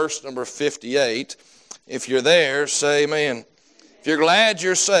verse number 58. If you're there, say amen. If you're glad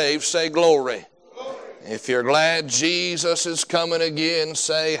you're saved, say glory. If you're glad Jesus is coming again,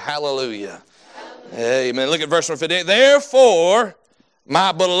 say hallelujah. Amen. Look at verse number 58. Therefore,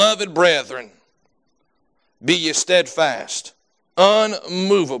 my beloved brethren, be ye steadfast,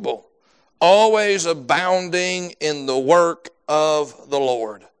 unmovable, always abounding in the work of the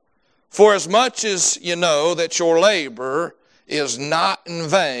Lord. For as much as you know that your labor is not in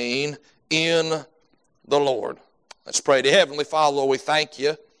vain in the Lord. Let's pray. To Heavenly Father, Lord, we thank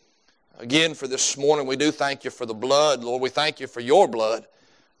you again for this morning. We do thank you for the blood. Lord, we thank you for your blood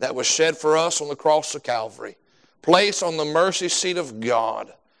that was shed for us on the cross of Calvary, placed on the mercy seat of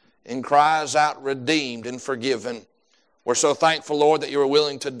God, and cries out, redeemed and forgiven. We're so thankful, Lord, that you were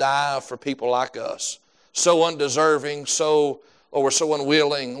willing to die for people like us, so undeserving, Lord, we're so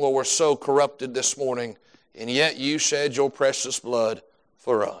unwilling, Lord, we're so corrupted this morning, and yet you shed your precious blood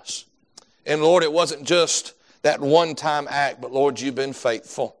for us. And Lord, it wasn't just that one-time act, but Lord, you've been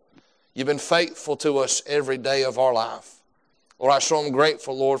faithful. You've been faithful to us every day of our life. Lord, I sure am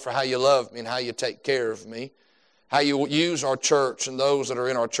grateful, Lord, for how you love me and how you take care of me, how you use our church and those that are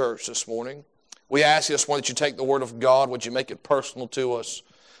in our church this morning. We ask you this morning that you take the Word of God, would you make it personal to us?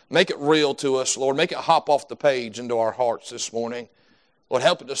 Make it real to us, Lord. Make it hop off the page into our hearts this morning. Lord,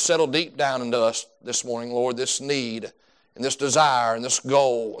 help it to settle deep down into us this morning, Lord, this need and this desire and this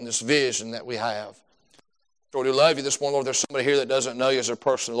goal and this vision that we have. Lord, we love you this morning, Lord. There's somebody here that doesn't know you as their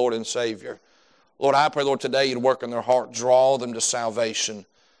personal Lord and Savior. Lord, I pray, Lord, today you'd work in their heart, draw them to salvation,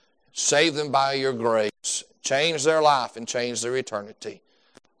 save them by your grace, change their life and change their eternity.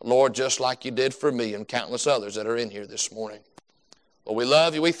 Lord, just like you did for me and countless others that are in here this morning. Lord, we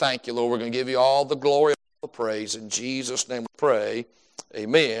love you. We thank you, Lord. We're going to give you all the glory and all the praise. In Jesus' name we pray.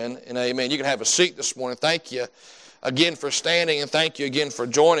 Amen and amen. You can have a seat this morning. Thank you again for standing, and thank you again for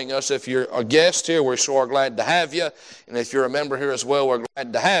joining us. If you're a guest here, we're sure glad to have you. And if you're a member here as well, we're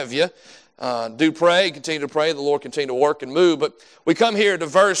glad to have you. Do pray, continue to pray. The Lord continue to work and move. But we come here to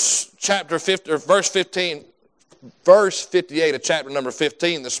verse 58 of chapter number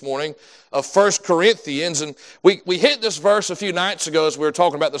 15 this morning of 1 Corinthians. And we hit this verse a few nights ago as we were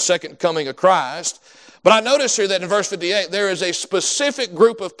talking about the second coming of Christ. But I notice here that in verse 58, there is a specific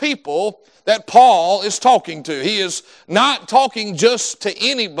group of people that Paul is talking to. He is not talking just to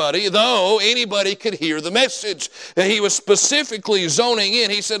anybody, though anybody could hear the message. He was specifically zoning in.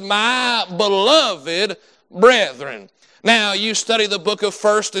 He said, my beloved brethren. Now, you study the book of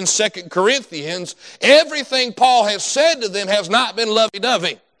 1st and 2nd Corinthians, everything Paul has said to them has not been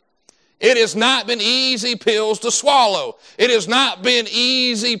lovey-dovey. It has not been easy pills to swallow. It has not been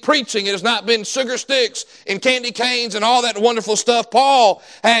easy preaching. It has not been sugar sticks and candy canes and all that wonderful stuff. Paul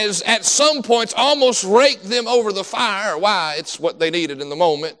has at some points almost raked them over the fire. Why? It's what they needed in the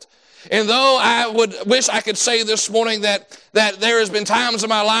moment. And though I would wish I could say this morning that there has been times in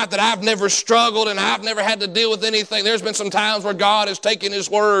my life that I've never struggled and I've never had to deal with anything. There's been some times where God has taken His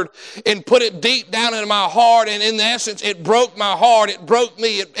Word and put it deep down into my heart, and in essence it broke my heart. It broke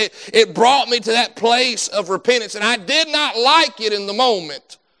me. It brought me to that place of repentance, and I did not like it in the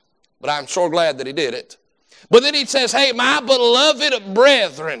moment, but I'm sure glad that He did it. But then he says, hey, my beloved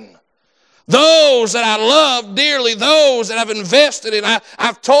brethren, those that I love dearly, those that I've invested in,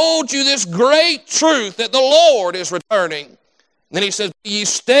 I've told you this great truth that the Lord is returning. And then he says, be ye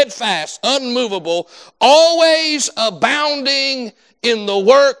steadfast, unmovable, always abounding in the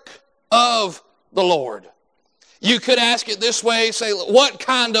work of the Lord. You could ask it this way, say, what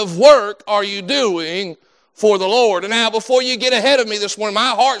kind of work are you doing for the Lord? And now, before you get ahead of me this morning,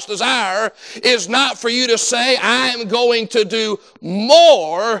 my heart's desire is not for you to say, I am going to do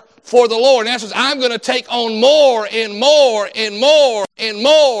more for the Lord. In essence, I'm going to take on more and more and more and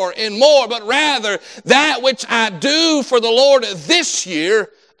more and more, but rather that which I do for the Lord this year,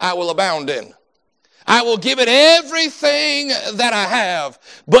 I will abound in. I will give it everything that I have.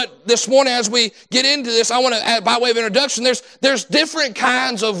 But this morning, as we get into this, I want to add, by way of introduction, there's different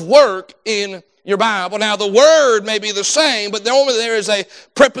kinds of work in your Bible. Now, the word may be the same, but normally there is a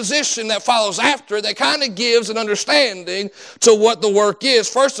preposition that follows after it that kind of gives an understanding to what the work is.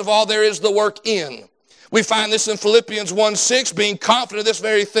 First of all, there is the work in. We find this in Philippians 1:6, being confident of this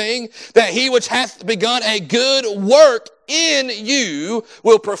very thing, that he which hath begun a good work in you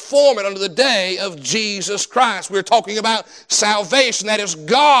will perform it unto the day of Jesus Christ. We're talking about salvation. That is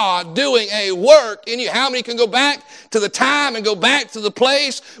God doing a work in you. How many can go back to the time and go back to the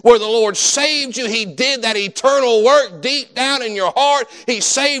place where the Lord saved you? He did that eternal work deep down in your heart. He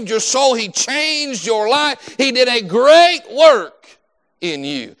saved your soul. He changed your life. He did a great work in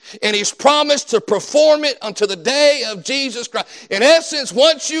you. And he's promised to perform it unto the day of Jesus Christ. In essence,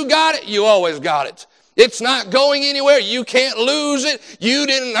 once you got it, you always got it. It's not going anywhere. You can't lose it. You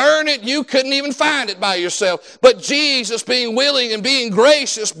didn't earn it. You couldn't even find it by yourself. But Jesus, being willing and being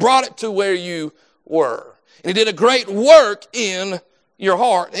gracious, brought it to where you were. And he did a great work in your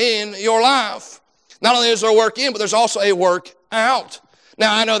heart, in your life. Not only is there a work in, but there's also a work out.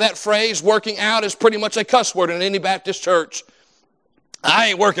 Now, I know that phrase, working out, is pretty much a cuss word in any Baptist church. I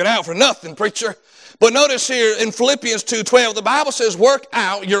ain't working out for nothing, preacher. But notice here in Philippians 2:12, the Bible says, work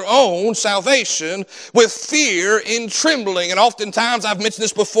out your own salvation with fear and trembling. And oftentimes, I've mentioned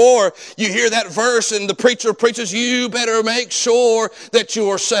this before, you hear that verse and the preacher preaches, you better make sure that you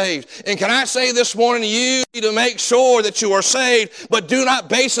are saved. And can I say this morning, you need to make sure that you are saved, but do not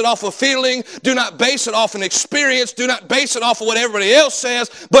base it off a feeling, do not base it off an experience, do not base it off of what everybody else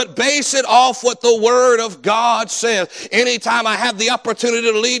says, but base it off what the Word of God says. Anytime I have the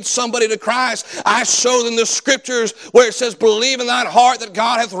opportunity to lead somebody to Christ, I show them the scriptures where it says, believe in thine heart that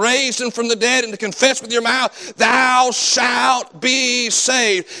God hath raised him from the dead, and to confess with your mouth, thou shalt be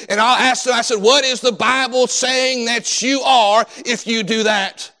saved. And I'll ask them, I said, what is the Bible saying that you are if you do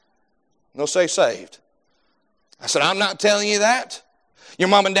that? And they'll say saved. I said, I'm not telling you that. Your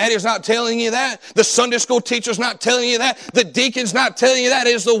mom and daddy's not telling you that. The Sunday school teacher's not telling you that. The deacon's not telling you that.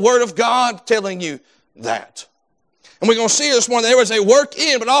 It is the Word of God telling you that. And we're going to see this morning, there is a work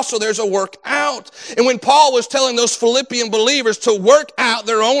in, but also there's a work out. And when Paul was telling those Philippian believers to work out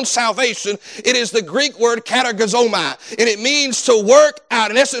their own salvation, it is the Greek word katergazomai. And it means to work out,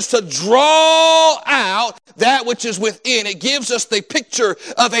 in essence, to draw out that which is within. It gives us the picture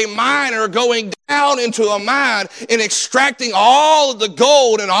of a miner going down into a mine and extracting all of the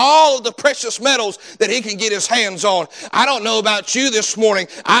gold and all of the precious metals that he can get his hands on. I don't know about you this morning.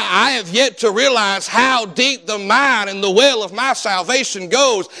 I have yet to realize how deep the mine and the well of my salvation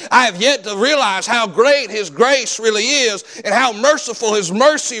goes. I have yet to realize how great His grace really is and how merciful His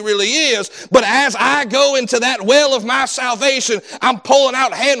mercy really is. But as I go into that well of my salvation, I'm pulling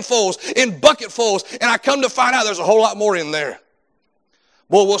out handfuls and bucketfuls, and I come to find out there's a whole lot more in there.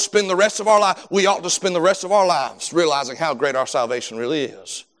 Boy, we'll spend the rest of our life, we ought to spend the rest of our lives realizing how great our salvation really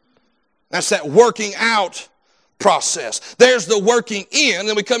is. That's that working out process. There's the working in.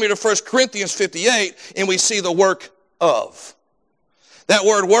 Then we come here to 1 Corinthians 58 and we see the work of. That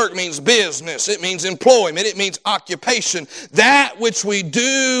word work means business. It means employment. It means occupation. That which we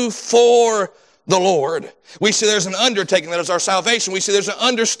do for the Lord. We see there's an undertaking, that is our salvation. We see there's an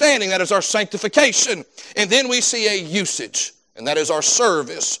understanding, that is our sanctification. And then we see a usage, and that is our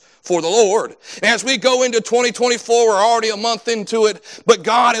service for the Lord. And as we go into 2024, we're already a month into it, but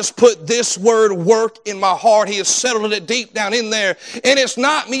God has put this word work in my heart. He has settled it deep down in there. And it's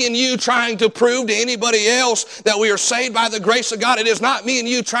not me and you trying to prove to anybody else that we are saved by the grace of God. It is not me and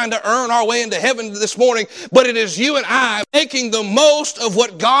you trying to earn our way into heaven this morning, but it is you and I making the most of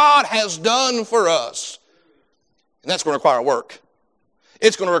what God has done for us. And that's going to require work.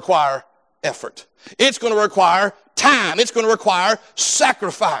 It's going to require effort. It's going to require time. It's going to require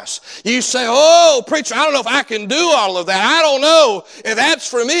sacrifice. You say, oh, preacher, I don't know if I can do all of that. I don't know if that's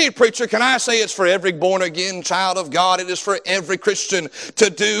for me, preacher. Can I say it's for every born-again child of God? It is for every Christian to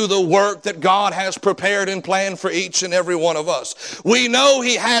do the work that God has prepared and planned for each and every one of us. We know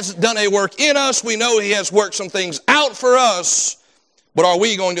He has done a work in us. We know He has worked some things out for us. But are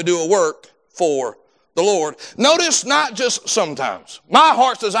we going to do a work for the Lord? Notice, not just sometimes. My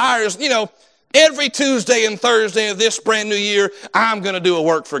heart's desire is, every Tuesday and Thursday of this brand new year, I'm going to do a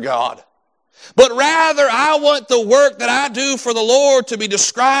work for God. But rather, I want the work that I do for the Lord to be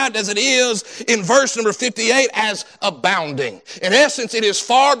described as it is in verse number 58 as abounding. In essence, it is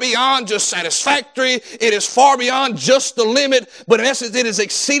far beyond just satisfactory. It is far beyond just the limit. But in essence, it is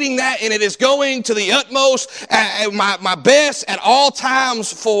exceeding that, and it is going to the utmost, my best at all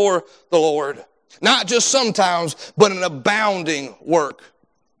times for the Lord. Not just sometimes, but an abounding work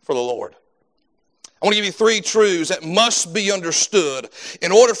for the Lord. I want to give you 3 truths that must be understood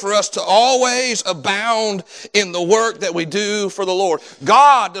in order for us to always abound in the work that we do for the Lord.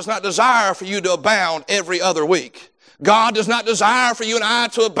 God does not desire for you to abound every other week. God does not desire for you and I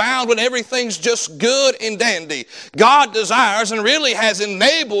to abound when everything's just good and dandy. God desires and really has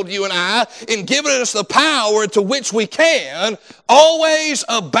enabled you and I in giving us the power to which we can always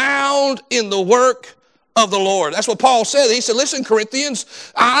abound in the work of the Lord. That's what Paul said. He said, listen,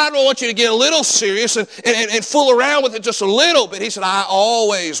 Corinthians, I don't want you to get a little serious and fool around with it just a little bit. He said, I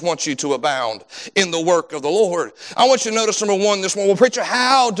always want you to abound in the work of the Lord. I want you to notice number 1 this morning. Well, preacher,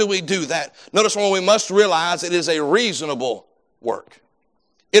 how do we do that? Notice one, we must realize it is a reasonable work.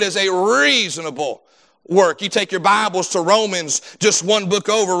 It is a reasonable work. You take your Bibles to Romans, just one book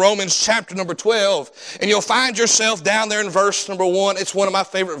over, Romans chapter number 12, and you'll find yourself down there in verse number 1. It's one of my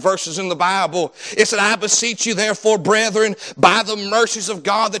favorite verses in the Bible. It said, I beseech you therefore, brethren, by the mercies of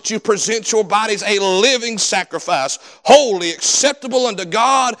God, that you present your bodies a living sacrifice, holy, acceptable unto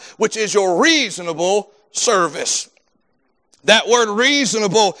God, which is your reasonable service. That word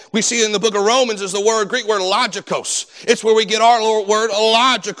reasonable, we see in the book of Romans, is the Greek word logikos. It's where we get our word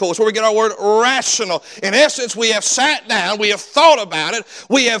logical. It's where we get our word rational. In essence, we have sat down, we have thought about it,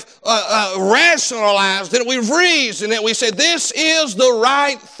 we have rationalized it, we've reasoned it, we said this is the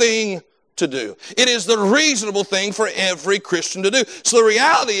right thing to do. It is the reasonable thing for every Christian to do. So the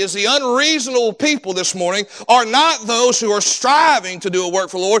reality is the unreasonable people this morning are not those who are striving to do a work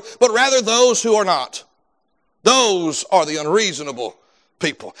for the Lord, but rather those who are not. Those are the unreasonable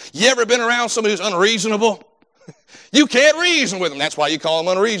people. You ever been around somebody who's unreasonable? You can't reason with them. That's why you call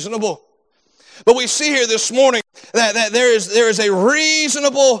them unreasonable. But we see here this morning that there is a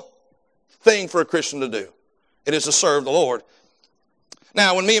reasonable thing for a Christian to do. It is to serve the Lord.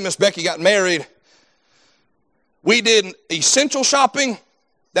 Now, when me and Miss Becky got married, we did essential shopping.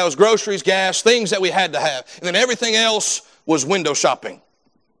 That was groceries, gas, things that we had to have. And then everything else was window shopping.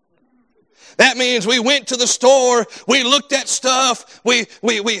 That means we went to the store, we looked at stuff, we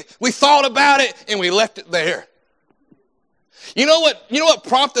thought about it, and we left it there. You know what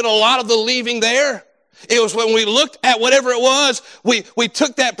prompted a lot of the leaving there? It was when we looked at whatever it was, we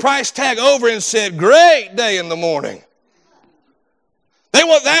took that price tag over and said, great day in the morning. They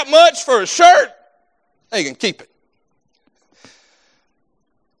want that much for a shirt? They can keep it.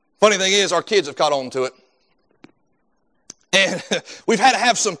 Funny thing is, our kids have caught on to it. And we've had to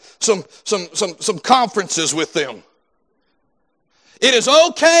have some conferences with them. It is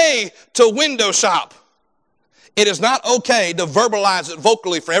okay to window shop. It is not okay to verbalize it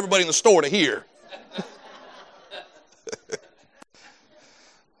vocally for everybody in the store to hear.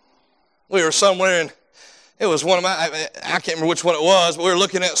 We were somewhere and it was one of my, I can't remember which one it was, but we were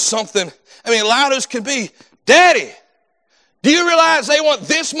looking at something. I mean, loud as could be. Daddy, do you realize they want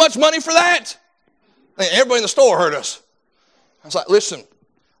this much money for that? I mean, everybody in the store heard us. I was like, listen,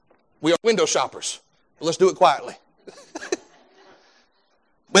 we are window shoppers. But let's do it quietly.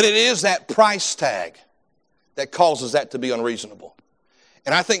 But it is that price tag that causes that to be unreasonable.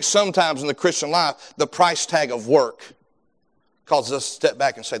 And I think sometimes in the Christian life, the price tag of work causes us to step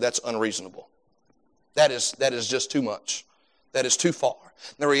back and say, that's unreasonable. That is just too much. That is too far.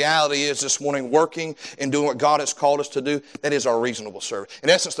 And the reality is this morning, working and doing what God has called us to do, that is our reasonable service.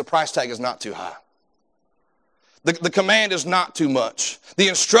 In essence, the price tag is not too high. The command is not too much. The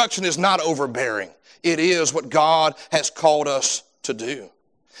instruction is not overbearing. It is what God has called us to do.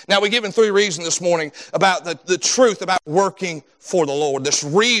 Now, we've given 3 reasons this morning about the truth about working for the Lord, this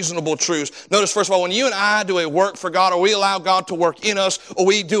reasonable truth. Notice, first of all, when you and I do a work for God, or we allow God to work in us, or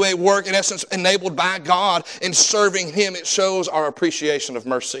we do a work, in essence, enabled by God in serving Him, it shows our appreciation of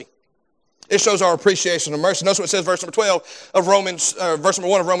mercy. It shows our appreciation of mercy. Notice what it says, verse number 12 of Romans, verse number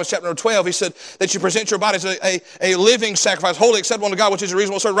 1 of Romans chapter number 12. He said that you present your bodies a living sacrifice, holy, acceptable unto God, which is a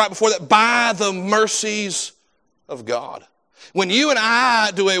reasonable service. Right before that, by the mercies of God. When you and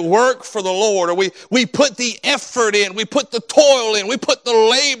I do a work for the Lord, or we put the effort in, we put the toil in, we put the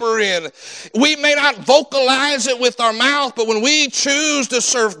labor in, we may not vocalize it with our mouth, but when we choose to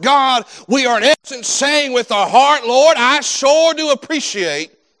serve God, we are in essence saying with our heart, Lord, I sure do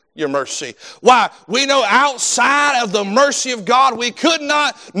appreciate your mercy. Why? We know outside of the mercy of God, we could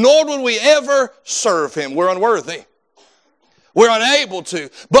not, nor would we ever serve Him. We're unworthy. We're unable to.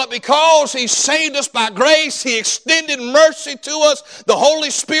 But because He saved us by grace, He extended mercy to us. The Holy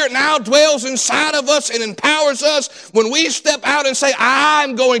Spirit now dwells inside of us and empowers us. When we step out and say,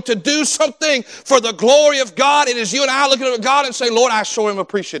 I'm going to do something for the glory of God, it is you and I looking at God and say, Lord, I sure am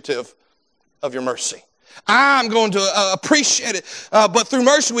appreciative of your mercy. I'm going to appreciate it. But through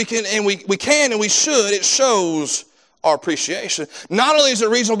mercy we can and we should. It shows our appreciation. Not only is it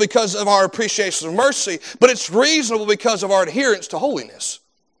reasonable because of our appreciation of mercy, but it's reasonable because of our adherence to holiness.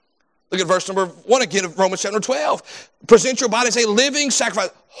 Look at verse number 1 again of Romans chapter 12. Present your body as a living sacrifice,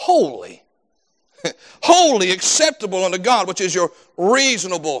 holy, holy, acceptable unto God, which is your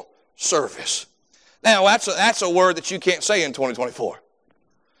reasonable service. Now, that's a word that you can't say in 2024.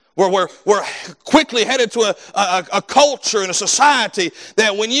 We're quickly headed to a culture and a society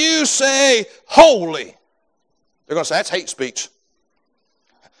that when you say holy, they're going to say, that's hate speech.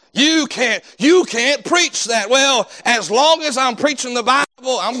 You can't preach that. Well, as long as I'm preaching the Bible,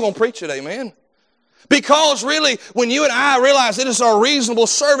 I'm going to preach it, amen. Because really, when you and I realize it is our reasonable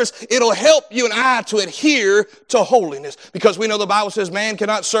service, it'll help you and I to adhere to holiness. Because we know the Bible says man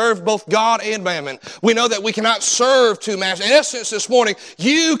cannot serve both God and mammon. We know that we cannot serve two masters. In essence, this morning,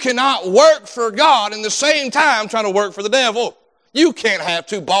 you cannot work for God and at the same time trying to work for the devil. You can't have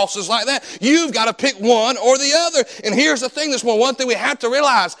two bosses like that. You've got to pick one or the other. And here's the thing this morning. One thing we have to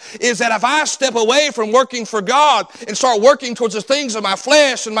realize is that if I step away from working for God and start working towards the things of my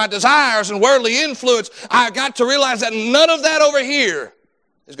flesh and my desires and worldly influence, I've got to realize that none of that over here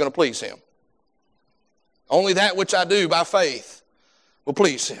is going to please Him. Only that which I do by faith will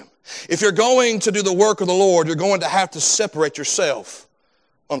please Him. If you're going to do the work of the Lord, you're going to have to separate yourself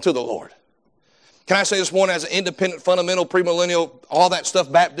unto the Lord. Can I say this morning, as an independent, fundamental, premillennial, all that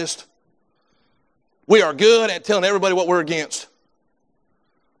stuff Baptist, we are good at telling everybody what we're against.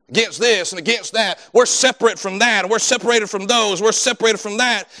 Against this and against that. We're separate from that. We're separated from those. We're separated from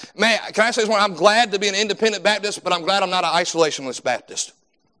that. Man, can I say this morning, I'm glad to be an independent Baptist, but I'm glad I'm not an isolationist Baptist.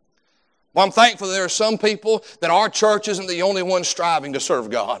 Well, I'm thankful that there are some people that our church isn't the only one striving to serve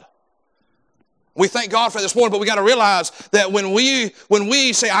God. We thank God for this morning, but we got to realize that when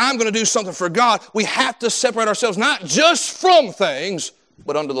we say, I'm going to do something for God, we have to separate ourselves not just from things,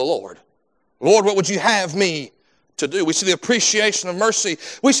 but unto the Lord. Lord, what would you have me to do? We see the appreciation of mercy.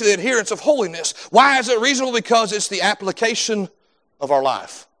 We see the adherence of holiness. Why is it reasonable? Because it's the application of our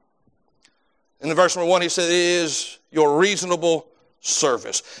life. In the verse number 1, he said, it is your reasonable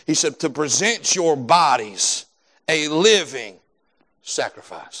service. He said, to present your bodies a living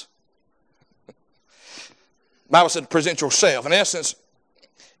sacrifice. The Bible said present yourself. In essence,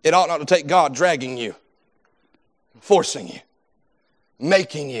 it ought not to take God dragging you, forcing you,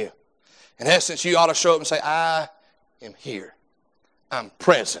 making you. In essence, you ought to show up and say, I am here. I'm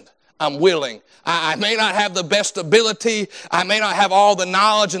present. I'm willing. I may not have the best ability. I may not have all the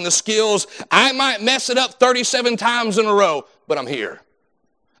knowledge and the skills. I might mess it up 37 times in a row, but I'm here.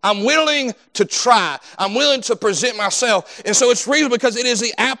 I'm willing to try. I'm willing to present myself. And so it's reasonable because it is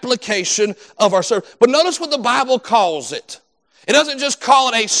the application of our service. But notice what the Bible calls it. It doesn't just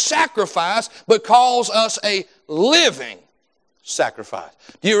call it a sacrifice, but calls us a living sacrifice.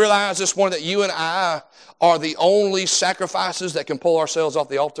 Do you realize this morning that you and I are the only sacrifices that can pull ourselves off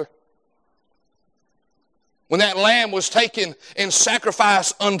the altar? When that lamb was taken and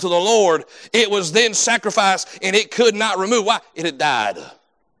sacrificed unto the Lord, it was then sacrificed and it could not remove. Why? It had died.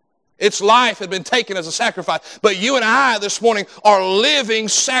 Its life had been taken as a sacrifice. But you and I this morning are living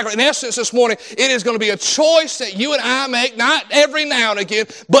sacrifice. In essence this morning, it is going to be a choice that you and I make, not every now and again,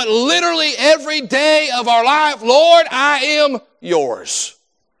 but literally every day of our life. Lord, I am yours.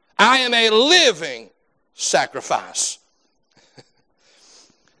 I am a living sacrifice.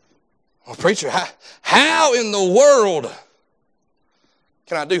 Well, preacher, how in the world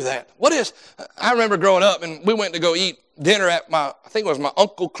can I do that? I remember growing up and we went to go eat dinner at I think it was my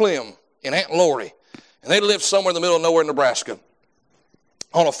Uncle Clem and Aunt Lori. And they lived somewhere in the middle of nowhere in Nebraska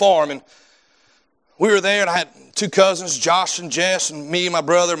on a farm. And we were there and I had two cousins, Josh and Jess, and me and my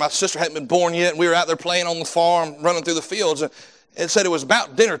brother. My sister hadn't been born yet. And we were out there playing on the farm, running through the fields. And it said it was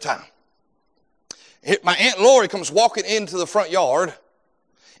about dinner time. My Aunt Lori comes walking into the front yard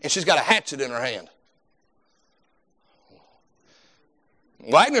and she's got a hatchet in her hand.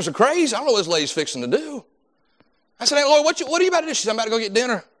 Wagners are crazy. I don't know what this lady's fixing to do. I said, Aunt Lori, what are you about to do? She said, I'm about to go get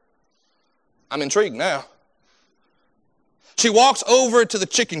dinner. I'm intrigued now. She walks over to the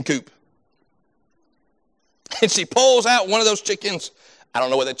chicken coop. And she pulls out one of those chickens. I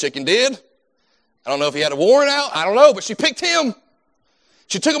don't know what that chicken did. I don't know if he had a warrant out. I don't know, but she picked him.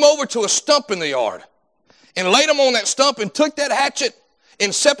 She took him over to a stump in the yard and laid him on that stump and took that hatchet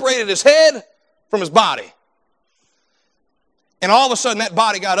and separated his head from his body. And all of a sudden that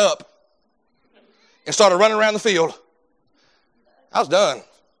body got up and started running around the field. I was done.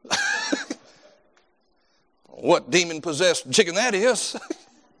 What demon-possessed chicken that is.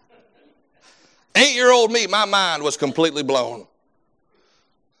 8-year-old me, my mind was completely blown.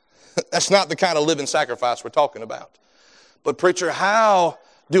 That's not the kind of living sacrifice we're talking about. But preacher, how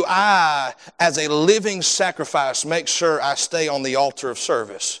do I, as a living sacrifice, make sure I stay on the altar of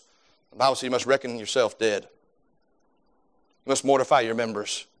service? The Bible says you must reckon yourself dead. You must mortify your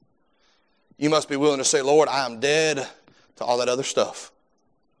members. You must be willing to say, Lord, I am dead to all that other stuff.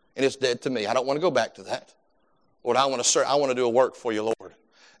 And it's dead to me. I don't want to go back to that. Lord, I want to serve. I want to do a work for you, Lord. And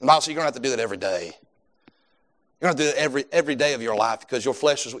the Bible says you're going to have to do that every day. You're going to have to do it every day of your life because your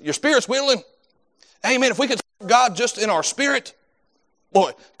spirit's willing. Amen. If we could serve God just in our spirit,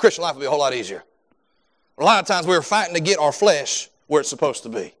 boy, Christian life would be a whole lot easier. A lot of times we're fighting to get our flesh where it's supposed to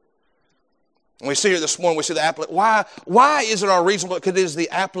be. And we see here this morning, we see the why is it our reasonable? Because it is the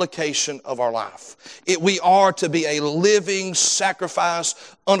application of our life. We are to be a living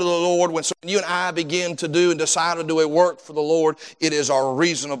sacrifice unto the Lord. When you and I begin to do and decide to do a work for the Lord, it is our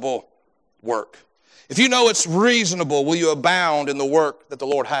reasonable work. If you know it's reasonable, will you abound in the work that the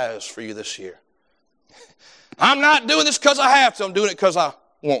Lord has for you this year? I'm not doing this because I have to. I'm doing it because I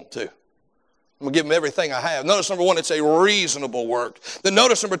want to. I'm going to give Him everything I have. Notice number one, it's a reasonable work. Then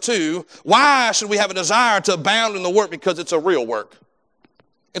notice number two, why should we have a desire to abound in the work? Because it's a real work.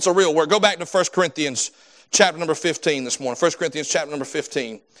 It's a real work. Go back to 1 Corinthians chapter number 15 this morning. 1 Corinthians chapter number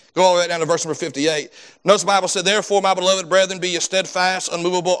 15. Go all the way down to verse number 58. Notice the Bible said, therefore, my beloved brethren, be ye steadfast,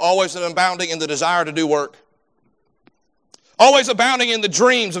 unmovable, always abounding in the desire to do work. Always abounding in the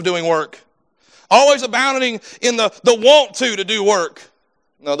dreams of doing work. Always abounding in the want to do work.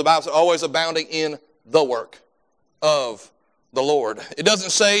 No, the Bible says always abounding in the work of the Lord. It doesn't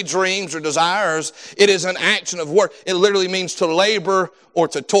say dreams or desires. It is an action of work. It literally means to labor or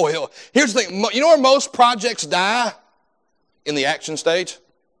to toil. Here's the thing. You know where most projects die? In the action stage.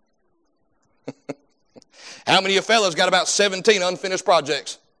 How many of you fellas got about 17 unfinished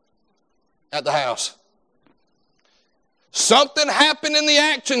projects at the house? Something happened in the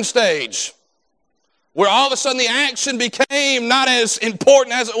action stage, where all of a sudden the action became not as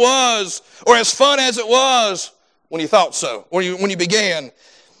important as it was or as fun as it was when you thought so, or when you began.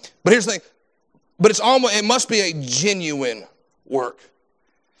 But here's the thing. But it must be a genuine work.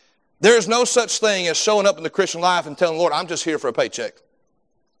 There is no such thing as showing up in the Christian life and telling the Lord, I'm just here for a paycheck.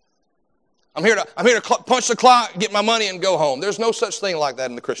 I'm here to punch the clock, get my money, and go home. There's no such thing like that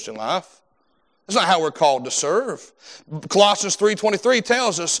in the Christian life. That's not how we're called to serve. Colossians 3:23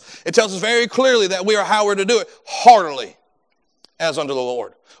 tells us very clearly that we are how we're to do it, heartily as unto the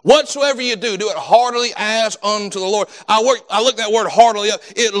Lord. Whatsoever you do, do it heartily as unto the Lord. I looked that word heartily up.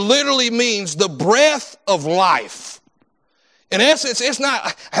 It literally means the breath of life. In essence, it's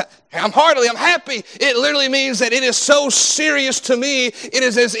not, I'm happy. It literally means that it is so serious to me, it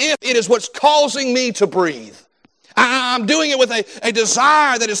is as if it is what's causing me to breathe. I'm doing it with a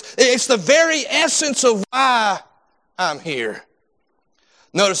desire that it's the very essence of why I'm here.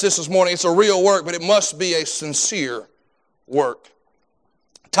 Notice this morning, it's a real work, but it must be a sincere work.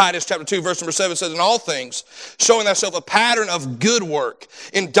 Titus chapter 2, verse number 7 says, in all things, showing thyself a pattern of good work,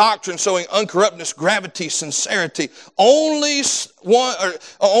 in doctrine showing uncorruptness, gravity, sincerity, only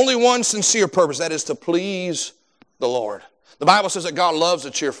one sincere purpose, that is to please the Lord. The Bible says that God loves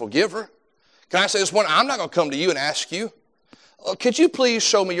a cheerful giver. Can I say this morning, I'm not going to come to you and ask you, could you please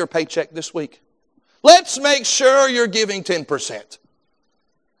show me your paycheck this week? Let's make sure you're giving 10%.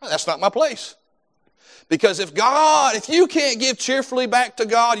 That's not my place. Because if you can't give cheerfully back to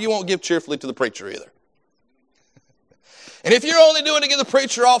God, you won't give cheerfully to the preacher either. And if you're only doing it to get the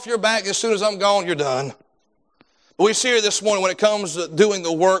preacher off your back, as soon as I'm gone, you're done. But we see here this morning, when it comes to doing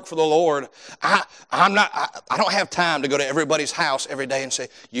the work for the Lord, I don't have time to go to everybody's house every day and say,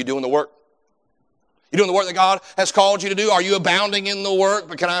 you doing the work? You doing the work that God has called you to do? Are you abounding in the work?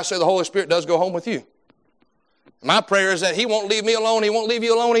 But can I say the Holy Spirit does go home with you? My prayer is that He won't leave me alone. He won't leave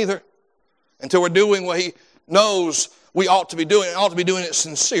you alone either. Until we're doing what He knows we ought to be doing. And ought to be doing it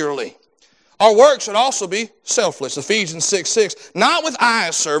sincerely. Our work should also be selfless. Ephesians 6:6. Not with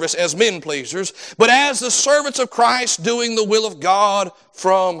eye service as men pleasers, but as the servants of Christ doing the will of God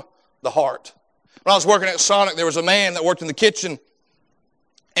from the heart. When I was working at Sonic, there was a man that worked in the kitchen.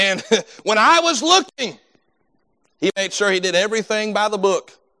 And when I was looking, he made sure he did everything by the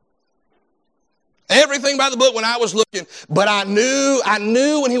book. Everything by the book when I was looking. But I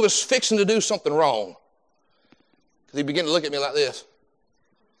knew when he was fixing to do something wrong. Because he began to look at me like this.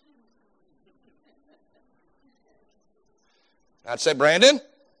 I'd say, Brandon,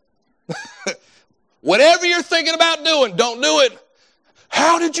 whatever you're thinking about doing, don't do it.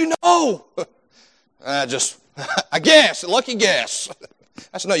 How did you know? I guess, a lucky guess.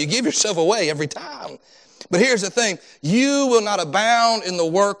 I said, no, you give yourself away every time. But here's the thing. You will not abound in the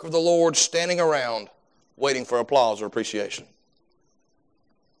work of the Lord standing around waiting for applause or appreciation.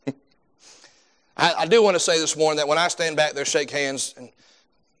 I do want to say this morning that when I stand back there, shake hands, and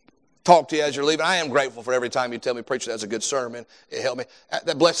talk to you as you're leaving, I am grateful for every time you tell me, preacher, that's a good sermon. It helped me.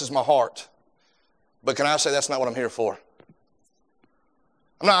 That blesses my heart. But can I say that's not what I'm here for?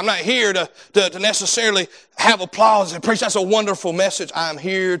 I'm not here to necessarily have applause and preach. That's a wonderful message. I'm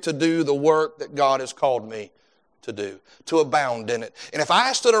here to do the work that God has called me to do, to abound in it. And if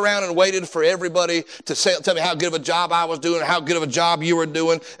I stood around and waited for everybody to tell me how good of a job I was doing, or how good of a job you were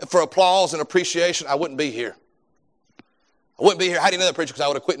doing, for applause and appreciation, I wouldn't be here. I wouldn't be here. How do you know that, preacher? Because I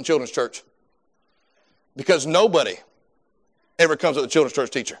would have quit in children's church. Because nobody ever comes with a children's church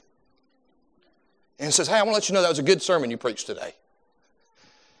teacher. and says, hey, I want to let you know that was a good sermon you preached today.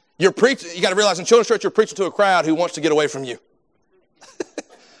 You're preaching. You got to realize in children's church, you're preaching to a crowd who wants to get away from you,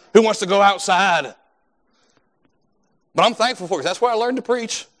 who wants to go outside. But I'm thankful for it, because that's where I learned to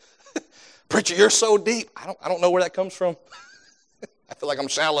preach. Preacher, you're so deep. I don't know where that comes from. I feel like I'm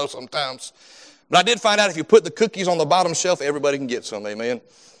shallow sometimes. But I did find out if you put the cookies on the bottom shelf, everybody can get some, amen.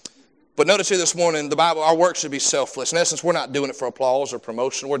 But notice here this morning, the Bible, our work should be selfless. In essence, we're not doing it for applause or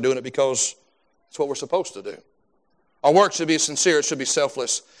promotion. We're doing it because it's what we're supposed to do. Our work should be sincere. It should be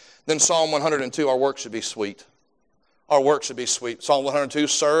selfless. Then Psalm 102, our work should be sweet. Our work should be sweet. Psalm 102,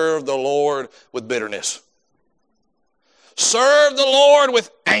 serve the Lord with bitterness. Serve the Lord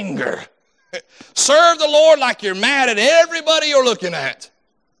with anger. Serve the Lord like you're mad at everybody you're looking at.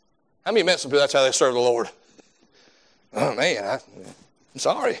 How many met some people that's how they serve the Lord? Oh, man, I'm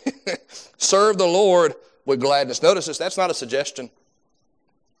sorry. Serve the Lord with gladness. Notice this, that's not a suggestion.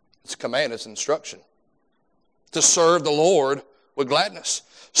 It's a command, it's an instruction. To serve the Lord with gladness.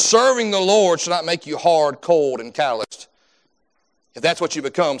 Serving the Lord should not make you hard, cold, and calloused. If that's what you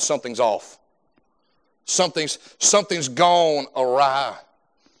become, something's off. Something's gone awry.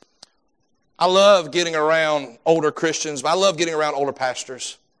 I love getting around older Christians, but I love getting around older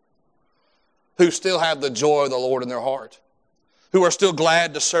pastors who still have the joy of the Lord in their heart, who are still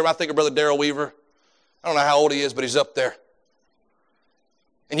glad to serve. I think of Brother Darrell Weaver. I don't know how old he is, but he's up there.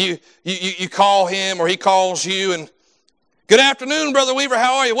 And you call him or he calls you and, good afternoon, Brother Weaver,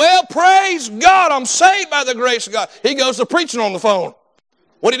 how are you? Well, praise God, I'm saved by the grace of God. He goes to preaching on the phone.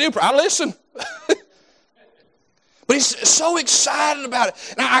 What do you do? I listen. But he's so excited about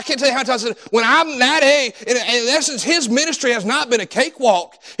it. Now, I can't tell you how many times when I'm that age, in essence, his ministry has not been a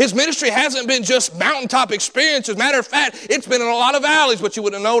cakewalk. His ministry hasn't been just mountaintop experience. As a matter of fact, it's been in a lot of valleys, but you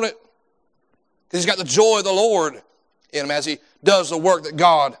wouldn't have known it. Because he's got the joy of the Lord in him as he does the work that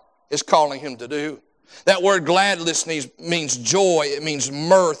God is calling him to do. That word gladness means joy. It means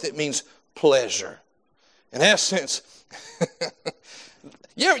mirth. It means pleasure. In essence,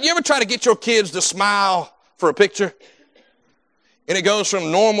 you ever try to get your kids to smile for a picture? And it goes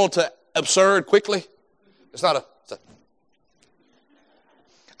from normal to absurd quickly? I feel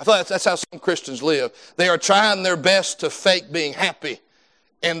like that's how some Christians live. They are trying their best to fake being happy,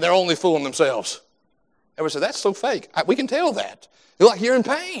 and they're only fooling themselves. Everybody says, that's so fake. We can tell that. You're like you're in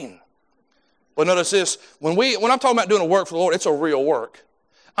pain. But notice this, when I'm talking about doing a work for the Lord, it's a real work.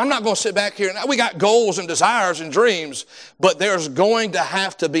 I'm not going to sit back here, and we got goals and desires and dreams, but there's going to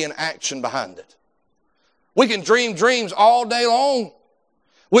have to be an action behind it. We can dream dreams all day long.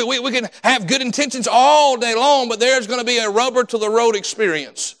 We can have good intentions all day long, but there's going to be a rubber to the road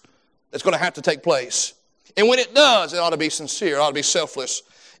experience that's going to have to take place. And when it does, it ought to be sincere, it ought to be selfless,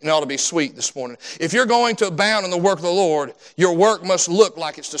 and it ought to be sweet this morning. If you're going to abound in the work of the Lord, your work must look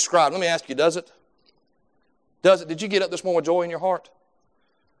like it's described. Let me ask you, does it? Does it? Did you get up this morning with joy in your heart?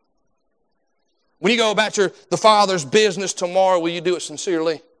 When you go about the Father's business tomorrow, will you do it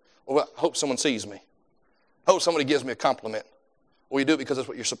sincerely? Well, I hope someone sees me. I hope somebody gives me a compliment. Or you do it because that's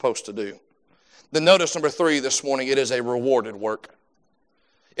what you're supposed to do. Then notice number 3 this morning, it is a rewarded work.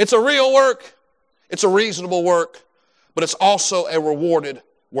 It's a real work. It's a reasonable work. But it's also a rewarded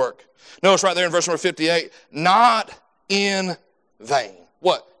work. Notice right there in verse number 58, not in vain.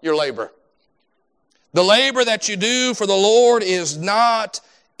 What? Your labor. The labor that you do for the Lord is not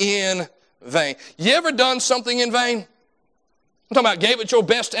in vain. You ever done something in vain? I'm talking about gave it your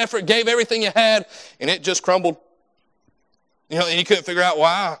best effort, gave everything you had, and it just crumbled. You know, and you couldn't figure out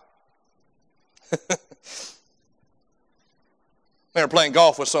why. They were playing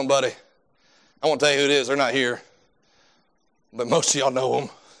golf with somebody. I won't tell you who it is. They're not here. But most of y'all know them.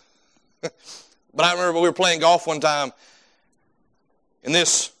 But I remember we were playing golf one time, and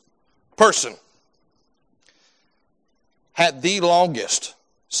this person had the longest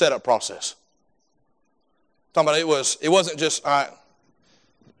setup process. I'm talking about it wasn't just, all right,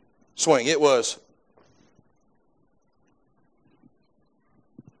 swing. It was,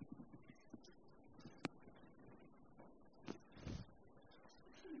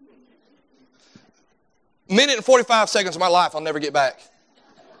 minute and 45 seconds of my life I'll never get back.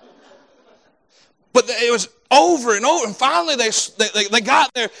 But it was over and over, and finally they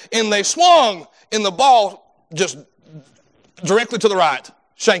got there, and they swung, and the ball just directly to the right,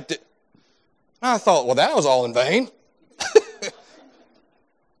 shanked it. And I thought, well, that was all in vain.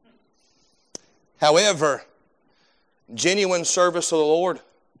 However, genuine service to the Lord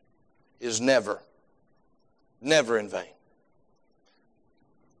is never in vain.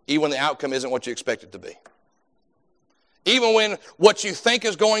 Even when the outcome isn't what you expect it to be. Even when what you think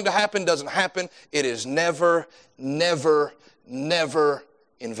is going to happen doesn't happen, it is never in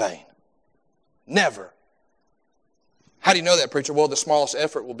vain. Never. How do you know that, preacher? Well, the smallest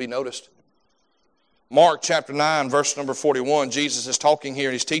effort will be noticed. Mark chapter 9, verse number 41, Jesus is talking here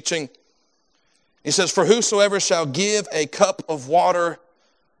and he's teaching. He says, for whosoever shall give a cup of water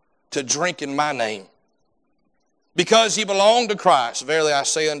to drink in my name, because ye belong to Christ, verily I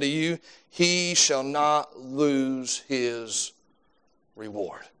say unto you, he shall not lose his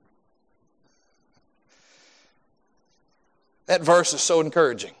reward. That verse is so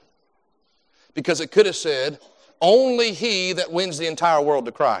encouraging because it could have said, only he that wins the entire world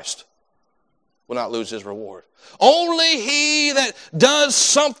to Christ will not lose his reward. Only he that does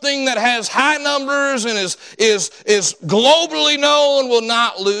something that has high numbers and is globally known will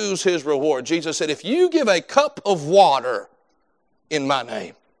not lose his reward. Jesus said, if you give a cup of water in my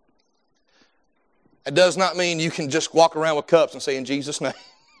name, it does not mean you can just walk around with cups and say, in Jesus' name,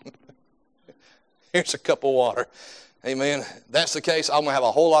 here's a cup of water. Amen. If that's the case, I'm going to have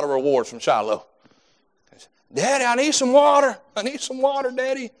a whole lot of rewards from Shiloh. Daddy, I need some water. I need some water,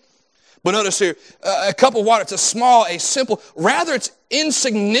 Daddy. But notice here, a cup of water, it's a small, a simple, rather it's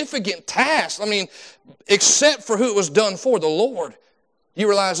insignificant task. I mean, except for who it was done for, the Lord. You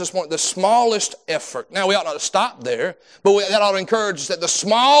realize this morning, the smallest effort. Now, we ought not to stop there, but that ought to encourage us that the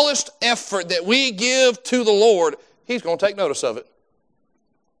smallest effort that we give to the Lord, He's going to take notice of it.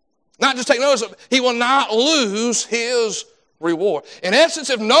 Not just take notice of it, He will not lose His reward. In essence,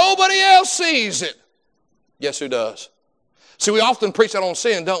 if nobody else sees it, guess who does? See, we often preach that on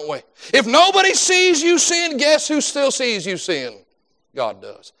sin, don't we? If nobody sees you sin, guess who still sees you sin? God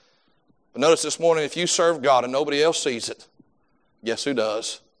does. But notice this morning, if you serve God and nobody else sees it, guess who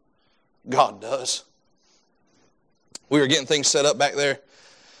does? God does. We were getting things set up back there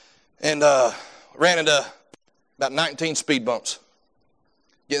and ran into about 19 speed bumps.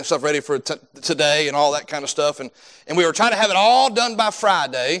 Getting stuff ready for today and all that kind of stuff. And we were trying to have it all done by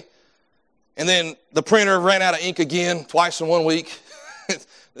Friday. And then the printer ran out of ink again twice in 1 week.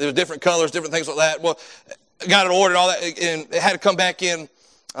 There were different colors, different things like that. Well, I got it ordered, all that, and it had to come back in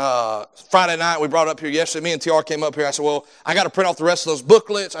Friday night. We brought it up here yesterday. Me and TR came up here. I said, well, I got to print off the rest of those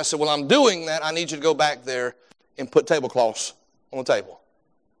booklets. I said, well, I'm doing that. I need you to go back there and put tablecloths on the table.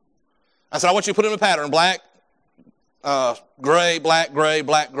 I said, I want you to put in a pattern, black, gray, black, gray,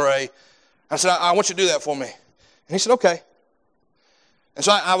 black, gray. I said, I want you to do that for me. And he said, okay. And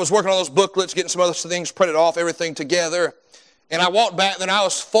so I was working on those booklets, getting some other things printed off, everything together. And I walked back, and I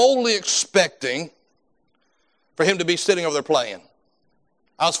was fully expecting for him to be sitting over there playing.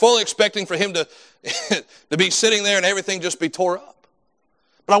 I was fully expecting for him to be sitting there and everything just be tore up.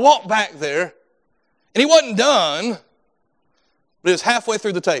 But I walked back there, and he wasn't done, but he was halfway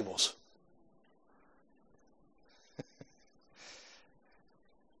through the tables.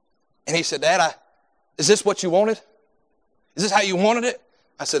 And he said, Dad, is this what you wanted? Is this how you wanted it?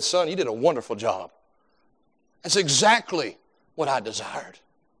 I said, son, you did a wonderful job. That's exactly what I desired.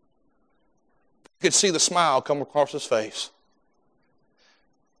 You could see the smile come across his face.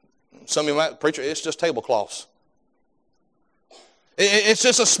 Some of you might, preacher, it's just tablecloths. It's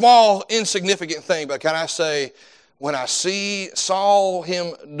just a small, insignificant thing, but can I say, when I saw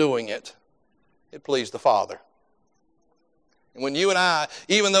him doing it, it pleased the Father. And when you and I,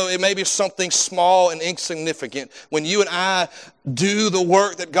 even though it may be something small and insignificant, when you and I do the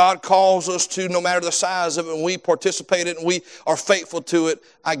work that God calls us to, no matter the size of it, and we participate in it and we are faithful to it,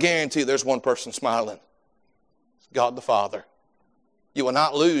 I guarantee there's one person smiling. God the Father. You will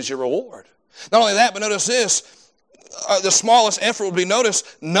not lose your reward. Not only that, but notice this, the smallest effort will be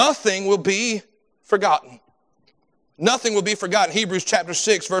noticed, nothing will be forgotten. Nothing will be forgotten. Hebrews chapter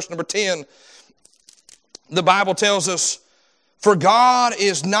 6, verse number 10, the Bible tells us, for God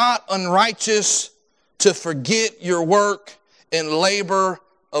is not unrighteous to forget your work and labor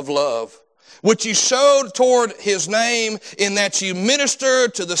of love, which you showed toward His name in that you minister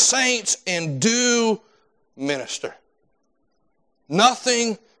to the saints and do minister.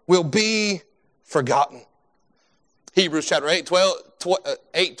 Nothing will be forgotten. Hebrews chapter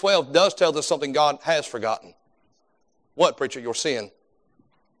 8:12 does tell us something God has forgotten. What, preacher? Your sin.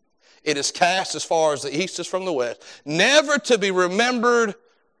 It is cast as far as the east is from the west, never to be remembered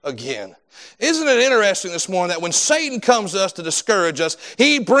again. Isn't it interesting this morning that when Satan comes to us to discourage us,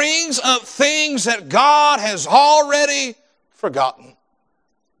 he brings up things that God has already forgotten.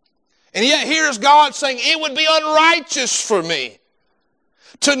 And yet here's God saying, it would be unrighteous for me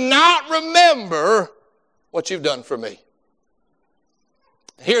to not remember what you've done for me.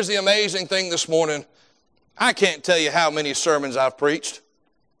 Here's the amazing thing this morning. I can't tell you how many sermons I've preached.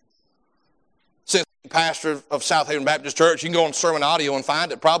 Since pastor of South Haven Baptist Church, you can go on Sermon Audio and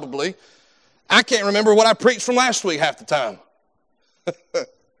find it probably. I can't remember what I preached from last week half the time.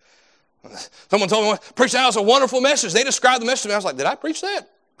 Someone told me, preach that was a wonderful message. They described the message to me. I was like, did I preach that?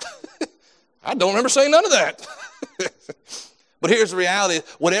 I don't remember saying none of that. But here's the reality.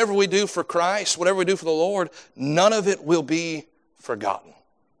 Whatever we do for Christ, whatever we do for the Lord, none of it will be forgotten.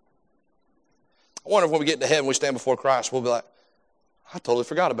 I wonder if when we get to heaven, we stand before Christ, we'll be like, I totally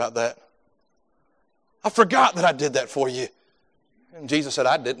forgot about that. I forgot that I did that for you. And Jesus said,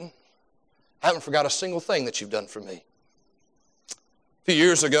 I didn't. I haven't forgot a single thing that you've done for me. A few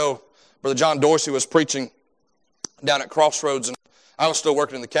years ago, Brother John Dorsey was preaching down at Crossroads, and I was still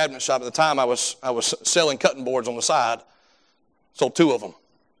working in the cabinet shop. At the time, I was selling cutting boards on the side. Sold 2 of them.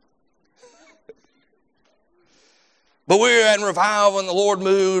 But we were in revival, and the Lord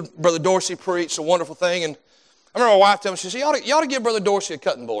moved. Brother Dorsey preached a wonderful thing, and I remember my wife telling me, she said, you ought to give Brother Dorsey a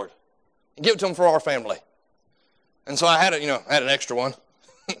cutting board and give it to him for our family. And so I had an extra one.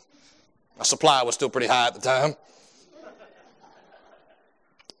 My supply was still pretty high at the time.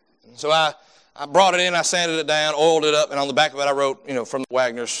 And so I brought it in, I sanded it down, oiled it up, and on the back of it I wrote, from the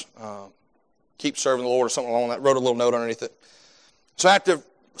Wagners, keep serving the Lord or something along that, wrote a little note underneath it. So after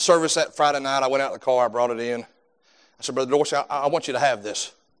service that Friday night, I went out in the car, I brought it in. I said, Brother Dorsey, I want you to have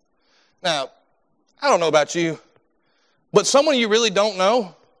this. Now, I don't know about you, but someone you really don't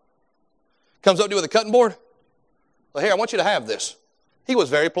know comes up to you with a cutting board. Well, here, I want you to have this. He was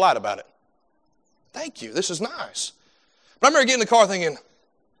very polite about it. Thank you, this is nice. But I remember getting in the car thinking,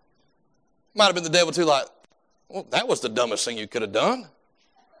 might have been the devil too, like, well, that was the dumbest thing you could have done.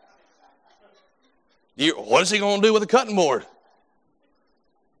 What is he going to do with a cutting board?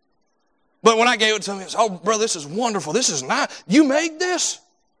 But when I gave it to him, he said, oh, brother, this is wonderful. This is nice. You made this?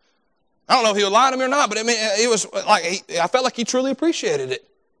 I don't know if he would lie to me or not, but it was like, I felt like he truly appreciated it.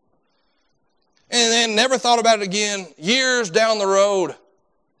 And then never thought about it again. Years down the road,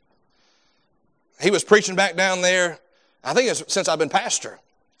 he was preaching back down there. I think it's since I've been pastor.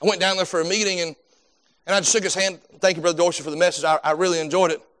 I went down there for a meeting, and I just shook his hand. Thank you, Brother Dorsey, for the message. I really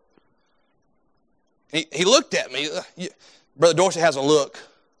enjoyed it. He looked at me. Brother Dorsey has a look.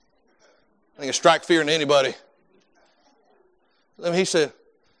 I think it strike fear into anybody. Then he said,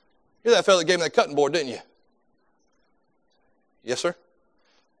 you're that fellow that gave me that cutting board, didn't you? Yes, sir.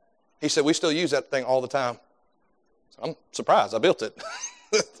 He said, we still use that thing all the time. So I'm surprised. I built it.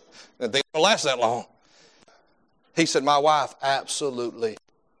 That thing don't last that long. He said, my wife absolutely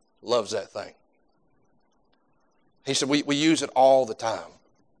loves that thing. He said, we use it all the time.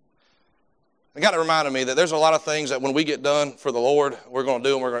 It got to remind me that there's a lot of things that when we get done for the Lord, we're going to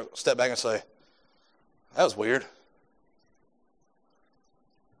do, and we're going to step back and say, that was weird.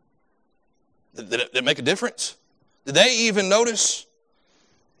 Did it make a difference? Did they even notice?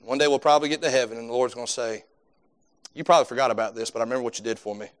 One day we'll probably get to heaven, and the Lord's going to say, you probably forgot about this, but I remember what you did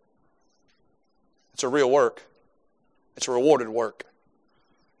for me. It's a real work. It's a rewarded work.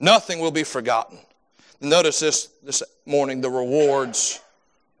 Nothing will be forgotten. Notice this morning, the rewards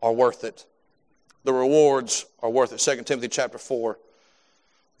are worth it. The rewards are worth it. 2 Timothy chapter 4,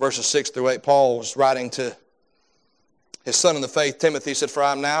 verses 6 through 8. Paul was writing to his son in the faith, Timothy. He said, for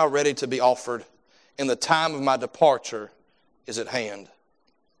I am now ready to be offered, and the time of my departure is at hand.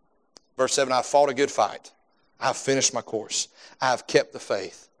 Verse 7, I have fought a good fight. I have finished my course. I have kept the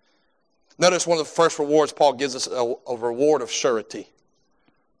faith. Notice one of the first rewards Paul gives us, a reward of surety.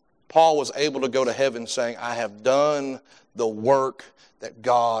 Paul was able to go to heaven saying, I have done the work that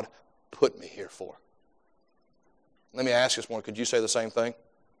God put me here for. Let me ask you this morning, could you say the same thing?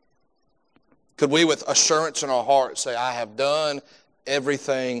 Could we with assurance in our heart say, I have done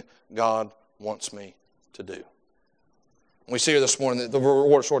everything God wants me to do? We see here this morning the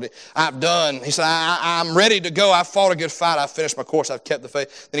reward of surety. I've done. He said, I'm ready to go. I've fought a good fight. I've finished my course. I've kept the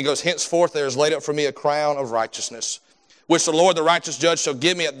faith. Then he goes, henceforth there is laid up for me a crown of righteousness, which the Lord, the righteous judge, shall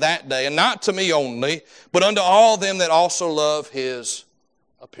give me at that day, and not to me only, but unto all them that also love his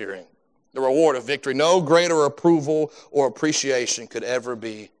appearing. The reward of victory. No greater approval or appreciation could ever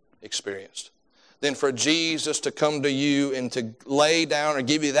be experienced than for Jesus to come to you and to lay down or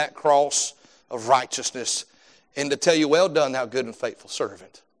give you that cross of righteousness and to tell you, well done, thou good and faithful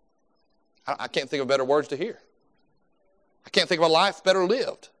servant. I can't think of better words to hear. I can't think of a life better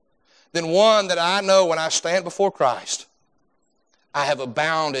lived than one that I know when I stand before Christ, I have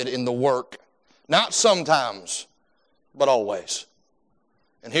abounded in the work, not sometimes, but always.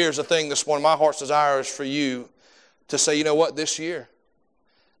 And here's the thing this morning, my heart's desire is for you to say, you know what, this year,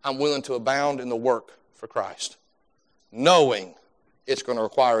 I'm willing to abound in the work for Christ, knowing it's going to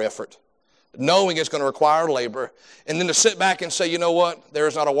require effort, knowing it's going to require labor, and then to sit back and say, you know what, there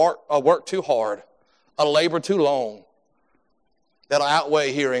is not a work too hard, a labor too long, that'll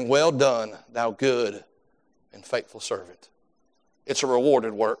outweigh hearing, well done, thou good and faithful servant. It's a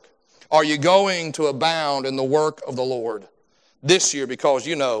rewarded work. Are you going to abound in the work of the Lord this year because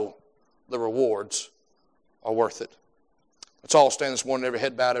you know the rewards are worth it? Let's all stand this morning, every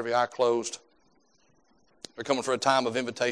head bowed, every eye closed. We're coming for a time of invitation.